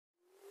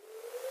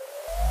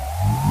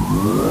Hello,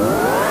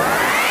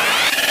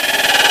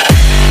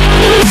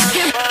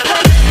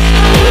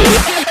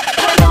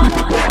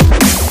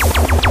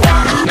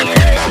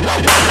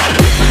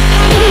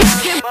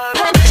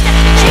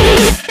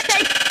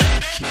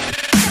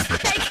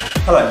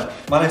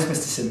 my name is Mr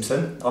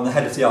Simpson. I'm the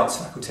head of the arts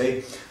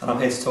faculty and I'm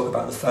here to talk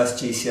about the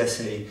first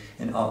GCSE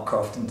in art,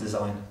 craft and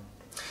design.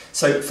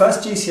 So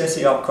first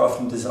GCSE art, craft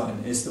and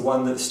design is the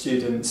one that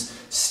students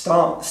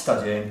start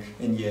studying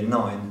in year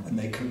 9 and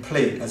they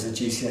complete as a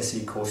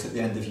GCSE course at the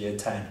end of year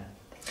 10.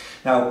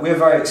 Now we're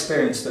very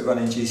experienced at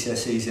running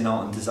GCSEs in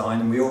art and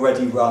design, and we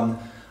already run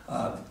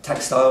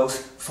textiles,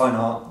 fine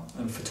art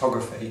and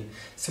photography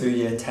through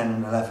year 10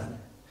 and 11.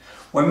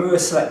 When we were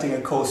selecting a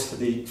course for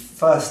the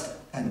first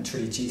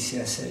entry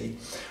GCSE,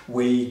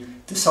 we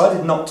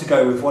decided not to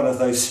go with one of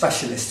those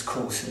specialist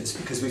courses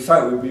because we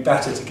felt it would be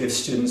better to give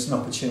students an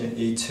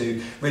opportunity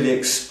to really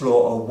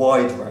explore a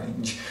wide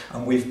range,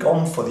 and we've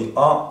gone for the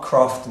art,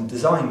 craft and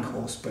design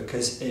course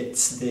because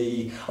it's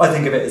I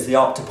think of it as the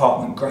art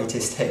department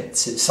greatest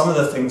hits. It's some of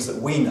the things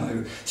that we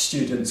know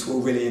students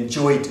will really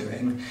enjoy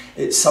doing.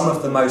 It's some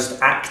of the most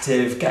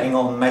active, getting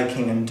on,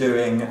 making and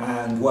doing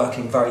and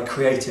working very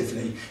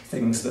creatively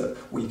things that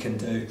we can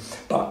do.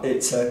 But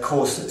it's a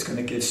course that's going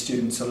to give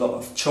students a lot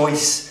of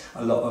choice,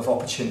 a lot of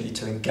opportunity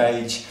to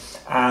engage,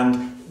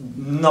 and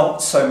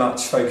not so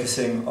much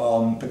focusing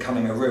on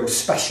becoming a real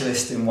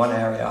specialist in one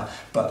area,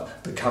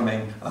 but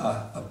becoming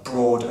a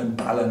broad and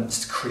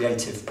balanced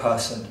creative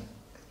person.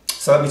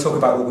 So let me talk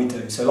about what we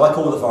do. So like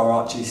all of our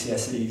art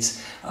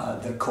GCSEs,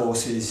 the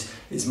course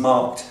is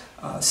marked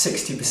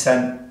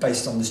 60%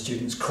 based on the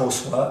students'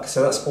 coursework,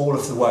 so that's all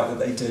of the work that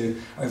they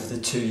do over the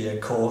 2-year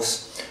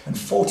course, and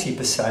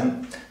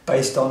 40%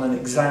 based on an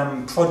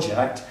exam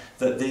project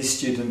that these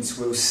students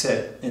will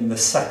sit in the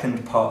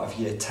second part of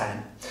year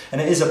 10.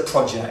 And it is a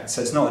project, so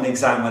it's not an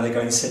exam where they go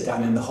and sit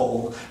down in the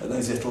hall at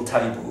those little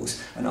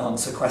tables and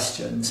answer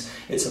questions.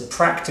 It's a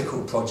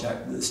practical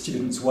project that the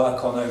students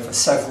work on over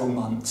several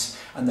months,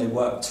 and they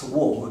work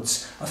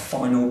towards a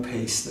final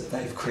piece that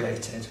they've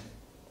created.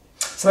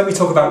 So let me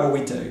talk about what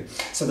we do.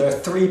 So there are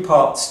 3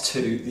 parts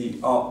to the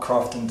art,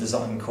 craft and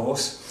design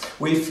course.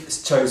 We've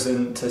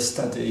chosen to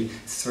study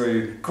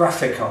through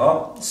graphic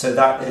art, so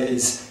that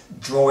is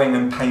drawing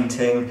and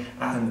painting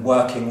and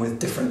working with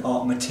different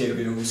art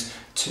materials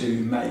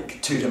to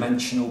make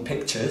 2-dimensional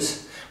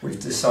pictures. We've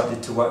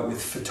decided to work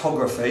with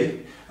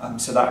photography,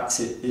 so that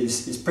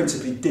is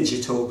principally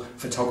digital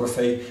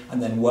photography,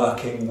 and then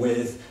working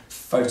with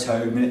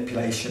photo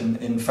manipulation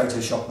in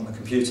Photoshop on the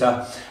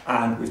computer,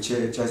 and we've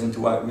chosen to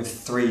work with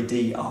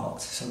 3D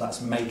art, so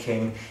that's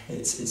making,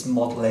 it's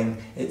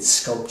modelling, it's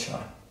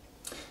sculpture.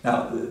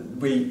 Now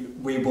we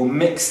will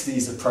mix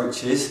these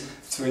approaches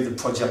through the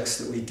projects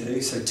that we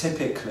do. So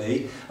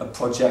typically a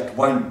project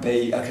won't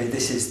be, okay,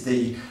 this is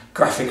the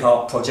graphic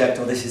art project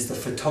or this is the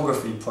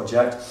photography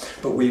project,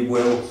 but we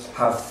will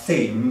have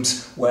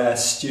themes where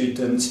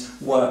students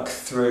work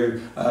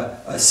through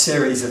a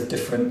series of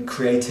different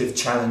creative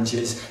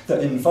challenges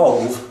that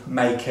involve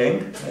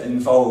making, that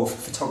involve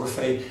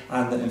photography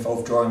and that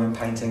involve drawing and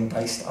painting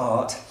based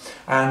art.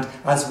 And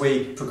as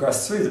we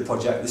progress through the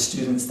project, the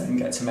students then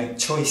get to make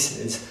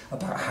choices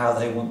about how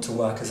they want to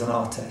work as an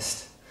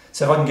artist.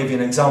 So if I can give you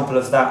an example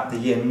of that, the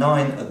year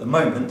 9 at the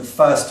moment, the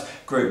first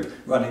group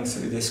running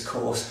through this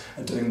course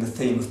are doing the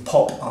theme of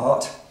pop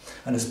art,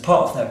 and as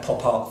part of their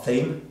pop art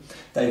theme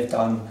they've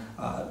done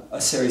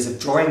a series of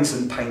drawings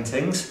and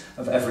paintings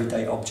of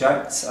everyday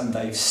objects, and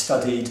they've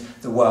studied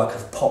the work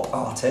of pop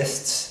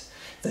artists.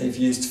 They've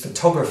used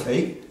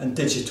photography and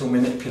digital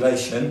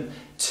manipulation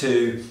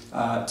to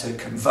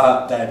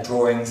convert their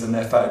drawings and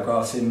their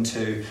photographs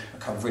into a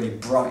kind of really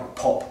bright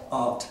pop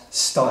art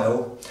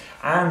style,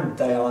 and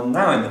they are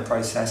now in the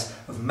process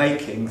of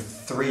making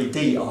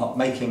 3D art,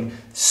 making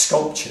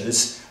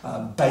sculptures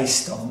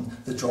based on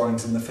the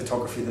drawings and the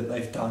photography that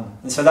they've done.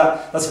 And so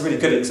that's a really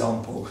good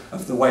example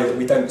of the way that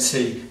we don't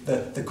see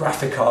the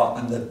graphic art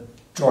and the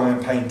drawing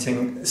and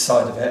painting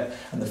side of it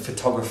and the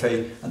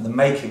photography and the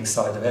making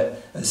side of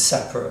it as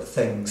separate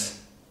things.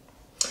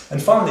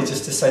 And finally,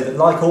 just to say that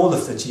like all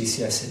of the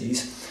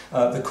GCSEs,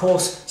 the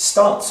course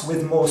starts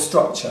with more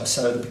structure.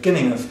 So at the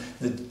beginning of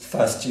the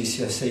first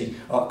GCSE,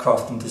 Art,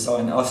 Craft and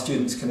Design, our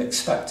students can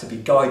expect to be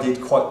guided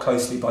quite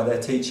closely by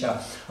their teacher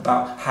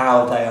about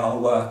how they are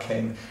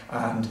working,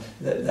 and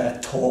that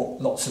they're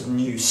taught lots of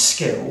new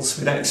skills.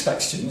 We don't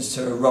expect students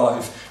to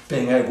arrive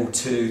being able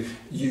to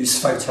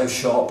use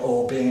Photoshop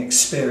or being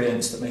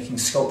experienced at making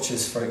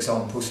sculptures, for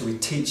example, so we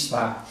teach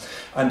that.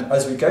 And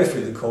as we go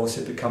through the course,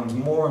 it becomes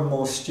more and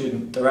more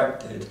student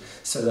directed,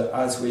 so that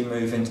as we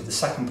move into the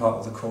second part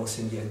of the course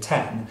in year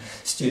 10,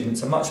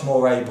 students are much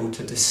more able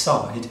to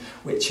decide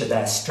which are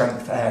their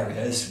strength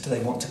areas. Do they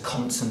want to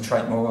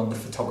concentrate more on the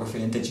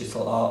photography and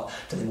digital art?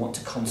 Do they want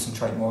to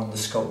concentrate more on the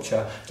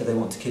sculpture? Do they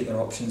want to keep their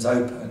options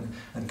open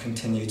and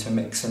continue to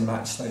mix and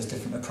match those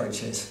different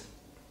approaches?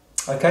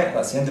 Okay,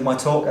 that's the end of my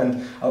talk,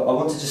 and I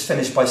want to just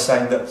finish by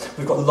saying that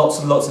we've got lots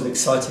and lots of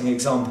exciting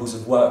examples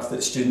of work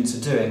that students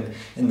are doing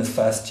in the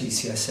first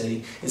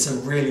GCSE. It's a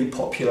really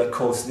popular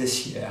course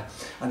this year,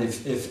 and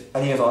if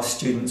any of our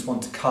students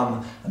want to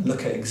come and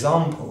look at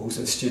examples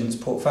of students'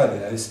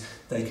 portfolios,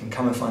 they can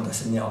come and find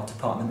us in the art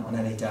department on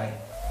any day.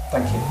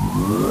 Thank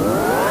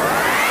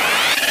you.